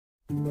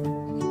Hi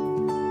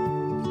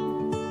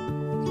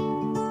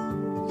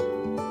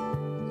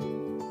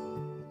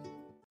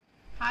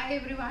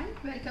everyone,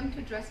 welcome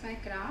to Dress My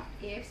Craft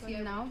AF. So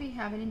now we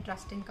have an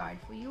interesting card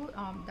for you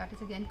that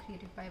is again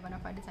created by one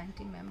of our design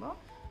team member.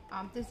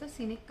 This is a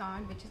Scenic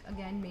card which is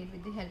again made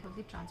with the help of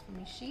the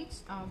transforming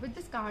sheets. With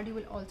this card you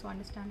will also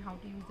understand how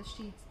to use the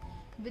sheets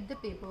with the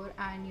paper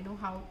and you know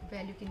how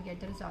well you can get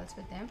the results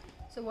with them.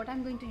 So what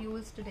I'm going to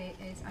use today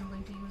is I'm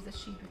going to use the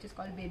sheet which is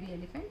called Baby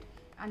Elephant,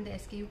 and the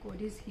SKU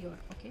code is here.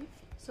 Okay,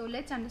 so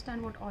let's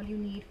understand what all you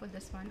need for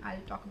this one.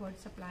 I'll talk about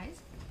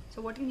supplies. So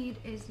what you need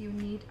is you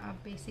need a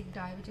basic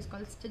die which is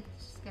called Stitch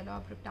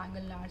Scallop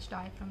Rectangle Large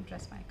Die from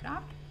Dress My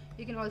Craft.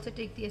 You can also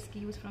take the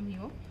SKUs from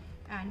here.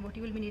 And what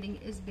you will be needing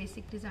is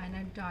basic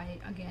designer die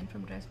again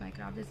from Dress My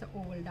Craft. This is the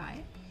oval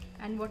die,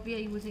 and what we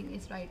are using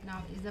is right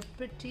now is a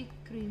pretty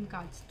cream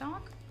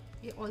cardstock.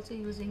 We are also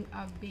using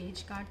a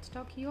beige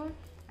cardstock here,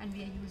 and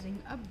we are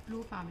using a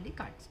blue family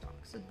cardstock.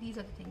 So these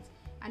are the things.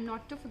 And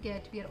not to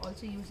forget, we are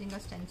also using a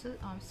stencil.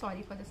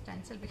 Sorry for the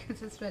stencil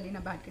because it's really in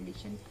a bad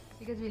condition,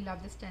 because we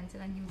love the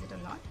stencil and use it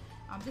a lot.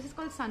 This is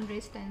called Sunray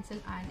stencil,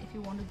 and if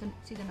you want to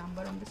see the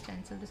number on the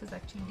stencil, this is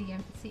actually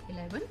DMC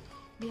 11.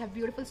 We have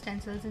beautiful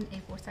stencils in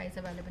A4 size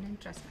available in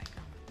Dress My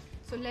Craft.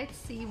 So let's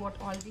see what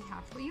all we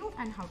have for you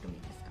and how to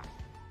make this card.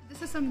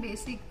 This is some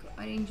basic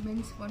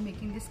arrangements for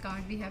making this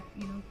card we have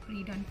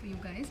pre-done for you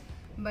guys.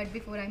 But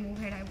before I move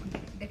ahead, I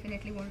would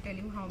definitely want to tell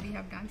you how we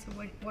have done. So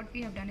what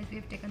we have done is we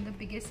have taken the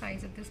biggest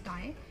size of this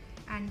die,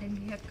 and then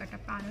we have cut a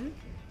panel.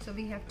 So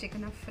we have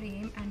taken a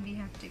frame and we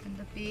have taken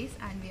the base,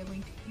 and we are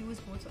going to use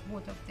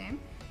both of them.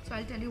 So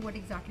I'll tell you what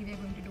exactly we are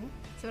going to do.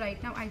 So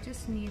right now I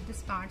just need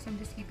this part, so I'm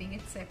just keeping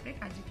it separate.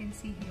 As you can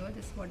see here,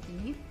 this is what we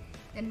need.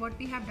 Then what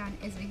we have done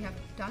is we have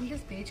done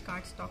this beige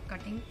cardstock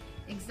cutting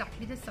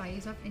exactly the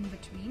size of in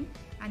between,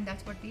 and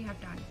that's what we have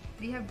done.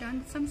 We have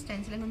done some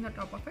stenciling on the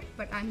top of it,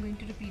 but I'm going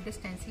to repeat the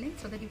stenciling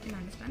so that you can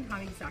understand how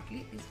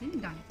exactly it's been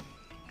done.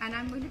 And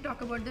I'm going to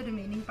talk about the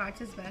remaining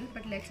parts as well,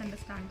 but let's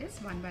understand this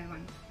one by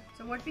one.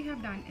 So what we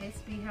have done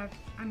is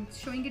I'm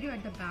showing it you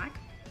at the back,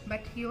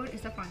 but here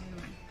is the final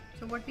one.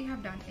 So what we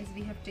have done is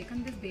we have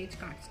taken this beige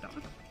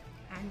cardstock,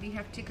 and we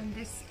have taken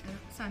this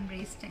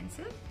sunray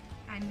stencil,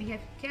 and we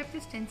have kept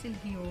the stencil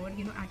here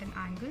at an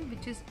angle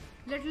which is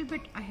little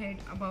bit ahead,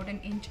 about an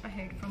inch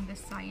ahead from the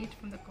side,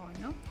 from the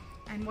corner.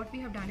 And what we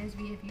have done is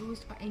we have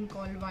used an ink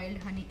called Wild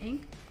Honey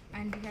ink,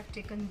 and we have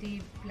taken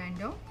the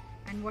blender,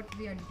 and what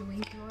we are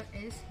doing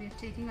here is we are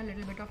taking a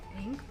little bit of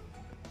ink,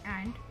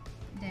 and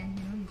then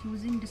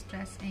using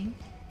distress ink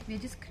we are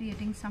just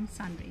creating some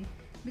sun ray,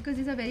 because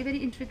these are very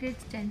intricate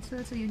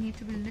stencils, so you need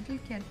to be a little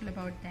careful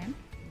about them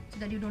so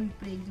that you don't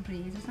break the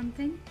rays or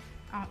something.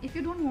 If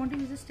you don't want to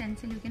use a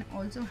stencil, you can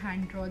also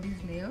hand draw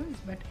these layers,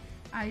 but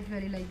I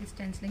really like the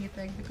stenciling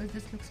effect because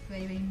this looks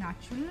very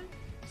natural.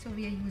 So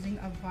we are using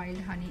a Wild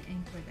Honey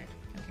ink with it.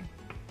 Okay,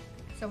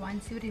 so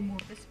once you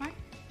remove this one,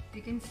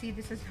 you can see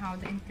this is how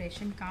the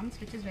impression comes,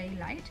 which is very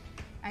light.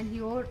 And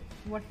here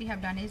what we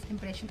have done is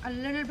impression a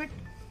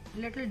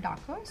little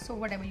darker, so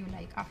whatever you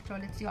like, after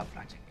all it's your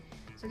project.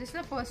 So this is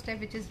the first step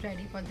which is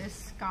ready for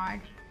this card,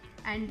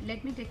 and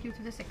let me take you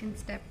through the second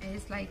step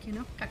is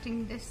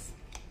cutting this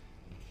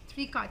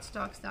 3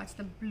 cardstocks. That's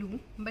the blue,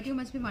 but you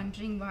must be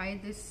wondering why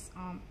this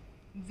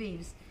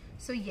waves.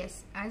 So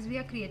yes, as we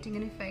are creating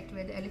an effect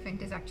where the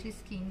elephant is actually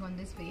skiing on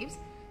these waves,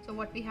 so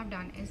what we have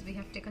done is we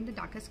have taken the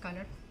darkest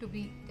color to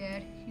be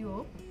there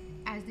here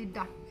as the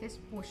darkest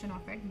portion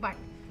of it. But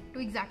to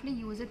exactly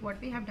use it,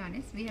 what we have done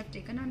is we have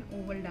taken an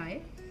oval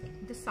die.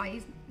 The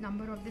size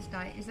number of this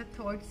die is the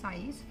 3rd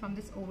size from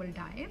this oval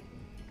die,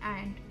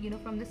 and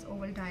from this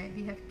oval die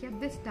we have kept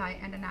this die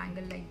at an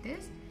angle like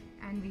this,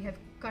 and we have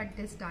cut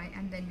this die,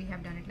 and then we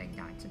have done it like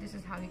that. So this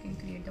is how you can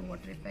create the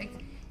water effects.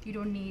 You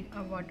don't need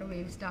a water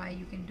waves die,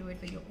 you can do it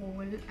with your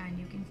oval, and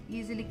you can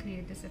easily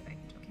create this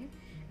effect. Okay,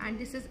 and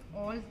this is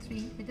all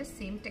 3 with the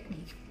same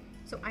technique.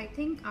 So I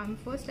think I'm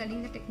first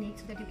telling the technique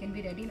so that you can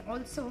be ready, and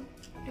also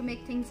to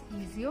make things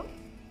easier,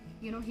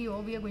 here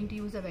we are going to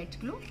use a wet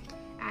glue,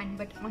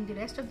 but on the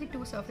rest of the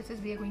 2 surfaces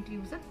we are going to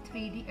use a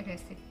 3D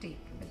adhesive tape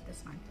with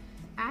this one.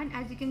 And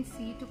as you can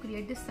see, to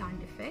create this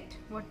sand effect,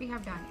 what we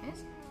have done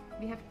is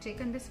we have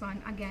taken this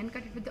one, again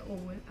cut it with the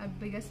oval, a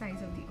bigger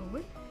size of the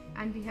oval,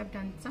 and we have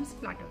done some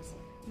splatters.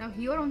 Now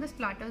here on the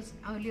splatters,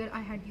 earlier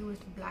I had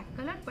used black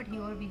color, but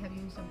here we have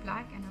used a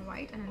black and a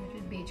white and a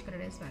little beige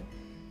color as well.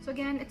 So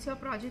again, it's your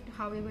project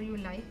however you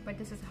like, but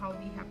this is how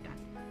we have done.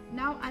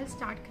 Now I'll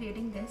start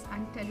creating this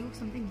and tell you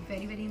something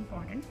very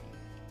important.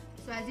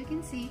 So as you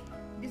can see,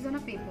 this is on a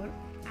paper,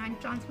 and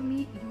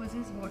Transforme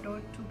uses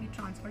water to be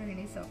transferred on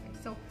any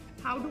surface. So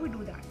how do we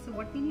do that? So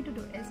what we need to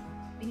do is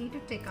we need to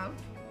take out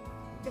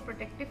the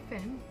protective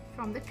film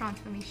from the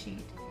Transforme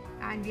sheet,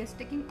 and we are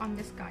sticking on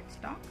this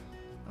cardstock.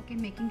 Okay,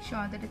 making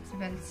sure that it's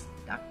well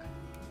stuck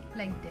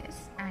like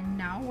this. And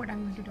now what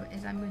I'm going to do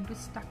is I'm going to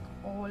stuck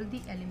all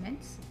the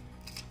elements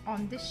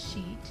on this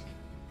sheet,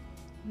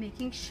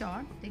 making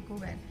sure they go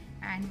well.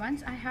 And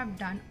once I have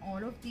done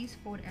all of these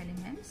 4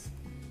 elements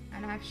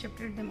and I have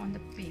shifted them on the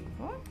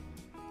paper,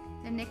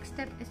 The next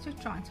step is to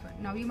transfer.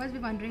 Now you must be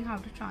wondering how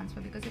to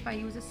transfer, because if I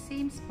use the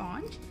same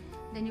sponge,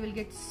 then you will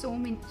get so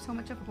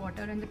much of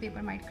water and the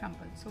paper might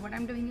crumple. So what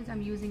I'm doing is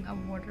I'm using a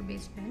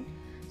water-based pen.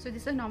 So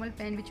this is a normal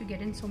pen which you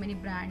get in so many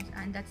brands,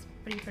 and that's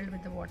pre-filled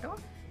with the water.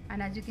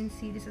 And as you can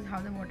see, this is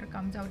how the water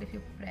comes out if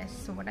you press.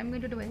 So what I'm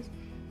going to do is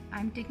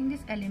I'm taking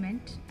this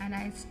element and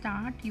I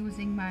start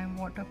using my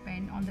water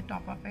pen on the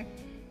top of it.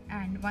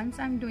 And once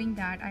I'm doing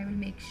that, I will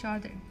make sure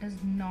that it does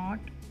not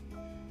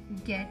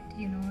get,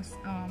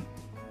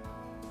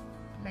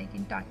 like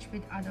in touch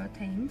with other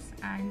things,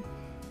 and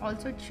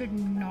also it should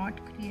not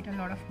create a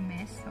lot of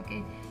mess.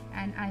 Okay,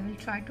 and I will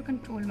try to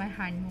control my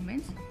hand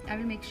movements. I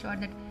will make sure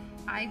that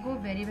I go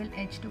very well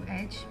edge to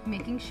edge,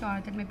 making sure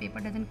that my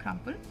paper doesn't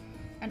crumple,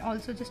 and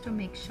also just to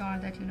make sure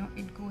that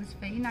it goes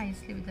very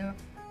nicely with the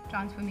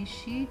transfer me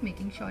sheet,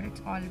 making sure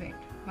it's all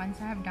wet. Once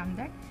I have done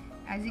that,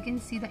 as you can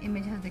see, the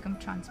image has become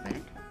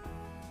transparent.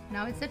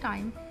 Now it's the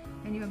time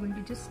when you are going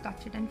to just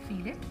touch it and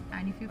feel it,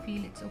 and if you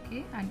feel it's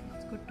okay and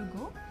it's good to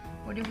go,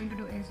 what you're going to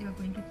do is you're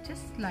going to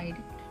just slide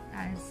it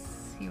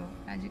as here.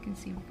 As you can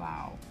see,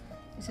 wow,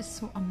 this is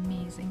so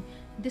amazing.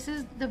 This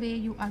is the way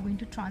you are going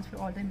to transfer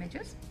all the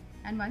images,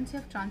 and once you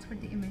have transferred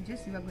the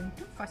images, you are going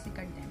to fussy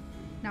cut them.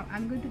 Now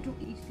I'm going to do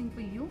each thing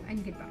for you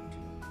and get back to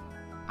you.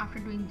 After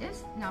doing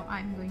this, now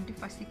I'm going to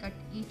fussy cut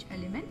each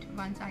element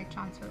once I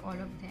transfer all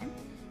of them,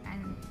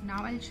 and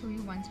now I'll show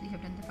you once we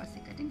have done the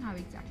fussy cutting how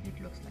exactly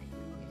it looks like.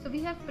 So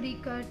we have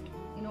pre-cut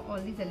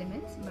all these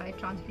elements by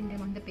transferring them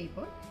on the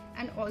paper,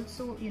 and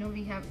also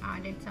we have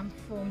added some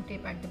foam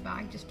tape at the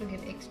back just to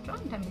give extra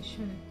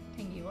dimensional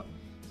thing here.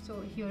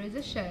 So here is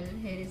a shell,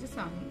 here is the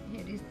sun,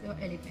 here is the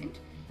elephant,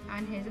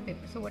 and here's the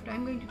paper. So what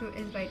I'm going to do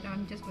is right now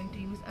I'm just going to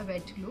use a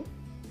wet glue,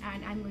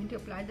 and I'm going to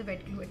apply the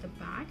wet glue at the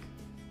back,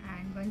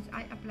 and once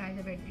I apply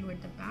the wet glue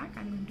at the back,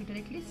 I'm going to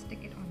directly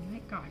stick it on my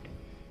card.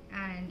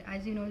 And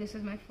as you know, this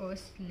is my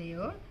first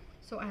layer,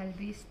 so I'll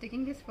be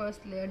sticking this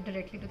first layer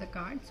directly to the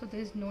card, so there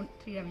is no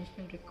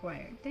three-dimensional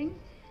required thing.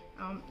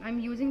 I'm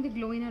using the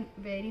glue in a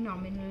very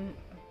nominal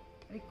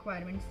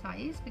requirement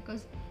size,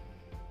 because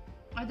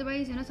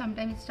otherwise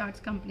sometimes it starts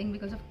crumpling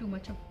because of too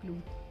much of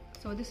glue.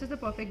 So this is the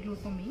perfect glue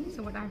for me.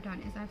 So what I've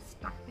done is I've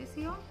stuck this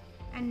here,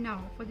 and now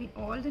for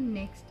all the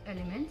next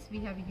elements we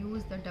have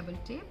used the double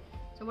tape.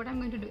 So what I'm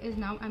going to do is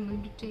now I'm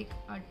going to take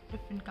a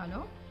different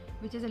color,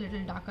 which is a little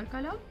darker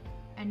color,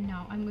 and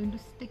now I'm going to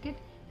stick it.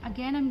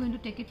 Again, I'm going to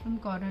take it from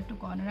corner to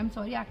corner. I'm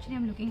sorry, actually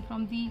I'm looking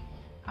from the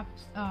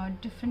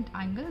different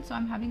angle, so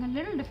I'm having a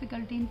little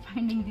difficulty in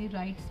finding the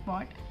right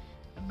spot,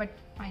 but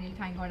finally,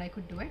 thank God, I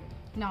could do it.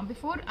 Now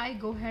before I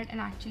go ahead and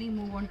actually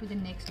move on to the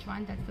next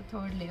one, that's the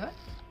third layer.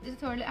 This is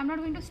the third layer. I'm not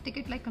going to stick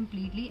it like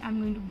completely.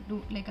 I'm going to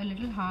do like a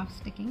little half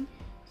sticking.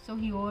 So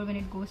here when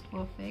it goes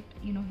perfect,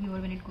 here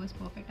when it goes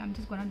perfect, I'm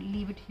just going to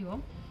leave it here.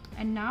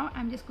 And now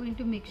I'm just going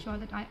to make sure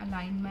that I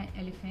align my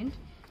elephant.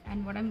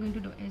 And what I'm going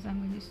to do is I'm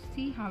going to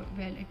see how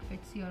well it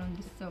fits here on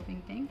this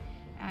surfing thing.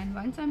 And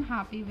once I'm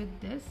happy with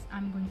this,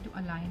 I'm going to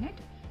align it,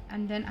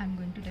 and then I'm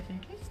going to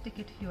definitely stick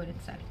it here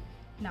itself.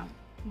 Now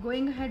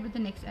going ahead with the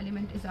next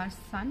element is our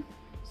sun.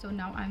 So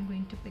now I'm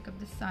going to pick up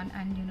the sun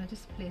and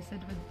just place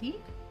it with the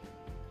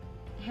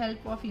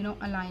help of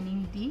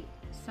aligning the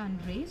sun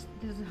rays.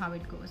 This is how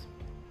it goes.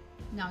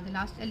 Now the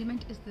last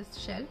element is this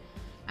shell,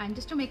 and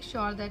just to make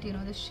sure that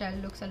the shell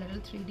looks a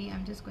little 3D,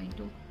 I'm just going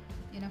to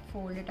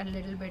fold it a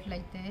little bit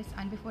like this.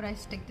 And before I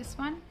stick this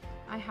one,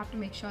 I have to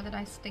make sure that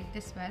I stick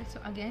this well. So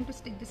again, to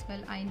stick this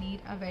well, I need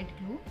a wet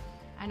glue,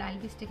 and I'll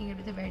be sticking it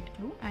with the wet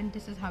glue, and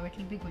this is how it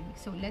will be going.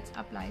 So let's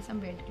apply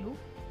some wet glue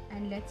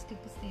and let's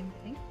stick the same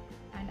thing.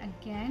 And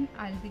again,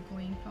 I'll be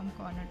going from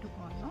corner to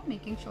corner,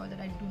 making sure that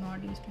I do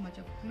not use too much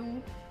of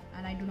glue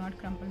and I do not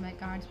crumple my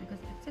cards, because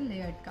it's a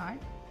layered card,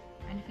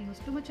 and if you use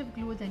too much of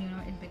glue, then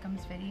it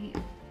becomes very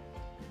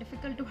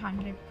difficult to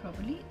handle it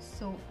properly.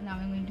 So now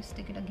I'm going to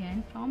stick it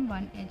again from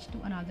one edge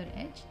to another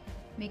edge,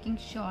 making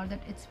sure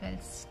that it's well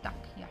stuck.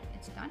 Yeah,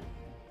 it's done.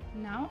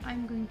 Now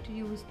I'm going to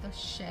use the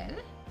shell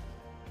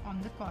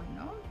on the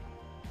corner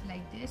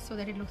like this, so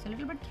that it looks a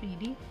little bit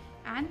 3D.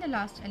 And the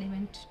last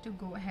element to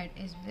go ahead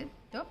is with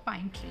the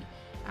pine tree,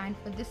 and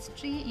for this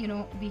tree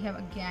we have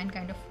again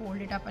kind of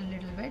folded up a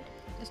little bit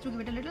just to give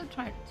it a little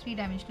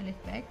three-dimensional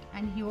effect.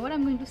 And here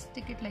I'm going to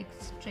stick it like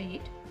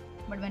straight,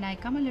 but when I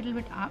come a little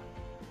bit up,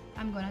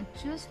 I'm gonna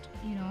just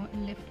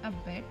lift a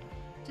bit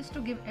just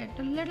to give it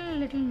a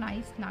little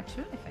nice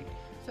natural effect.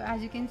 So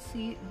as you can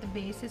see, the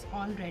base is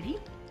all ready,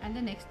 and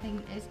the next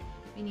thing is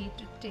we need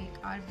to take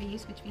our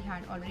base, which we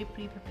had already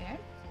pre-prepared.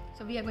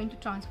 So we are going to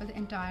transfer the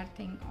entire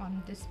thing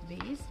on this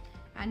base,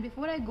 and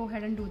before I go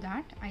ahead and do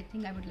that, I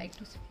think I would like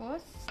to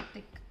first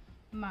stick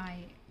my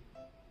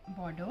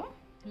border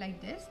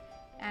like this,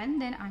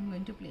 and then I'm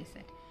going to place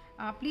it.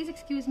 Please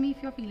excuse me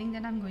if you're feeling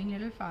that I'm going a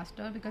little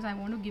faster, because I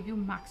want to give you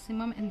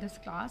maximum in this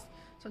class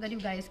so that you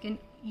guys can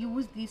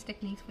use these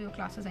techniques for your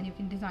classes and you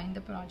can design the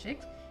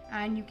projects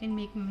and you can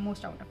make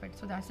most out of it.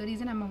 So that's the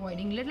reason I'm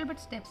avoiding little bit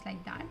steps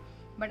like that.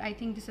 But I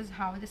think this is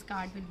how this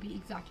card will be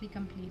exactly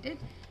completed,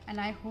 and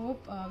I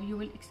hope you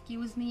will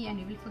excuse me and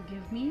you will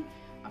forgive me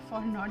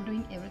for not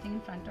doing everything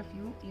in front of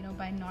you,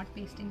 by not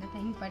pasting the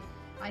thing, but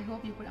I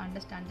hope you could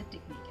understand the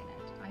technique in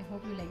it. I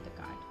hope you like the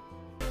card.